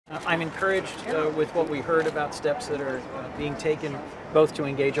I'm encouraged with what we heard about steps that are being taken both to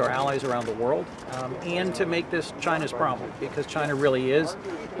engage our allies around the world and to make this China's problem, because China really is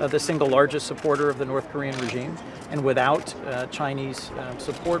the single largest supporter of the North Korean regime, and without Chinese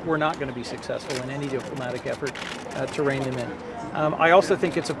support we're not going to be successful in any diplomatic effort to rein them in. I also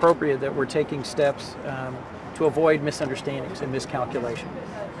think it's appropriate that we're taking steps to avoid misunderstandings and miscalculation.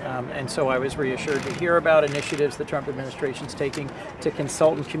 And so I was reassured to hear about initiatives the Trump administration is taking to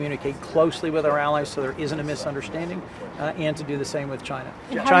consult and communicate closely with our allies so there isn't a misunderstanding, and to do the same with China.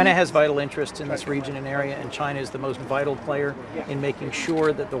 China has vital interests in this region and area, and China is the most vital player in making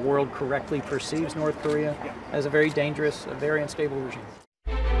sure that the world correctly perceives North Korea as a very dangerous, a very unstable regime.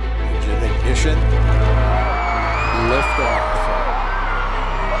 Engine ignition, lift off.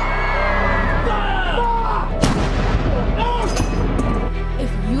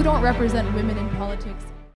 If you don't represent women in politics,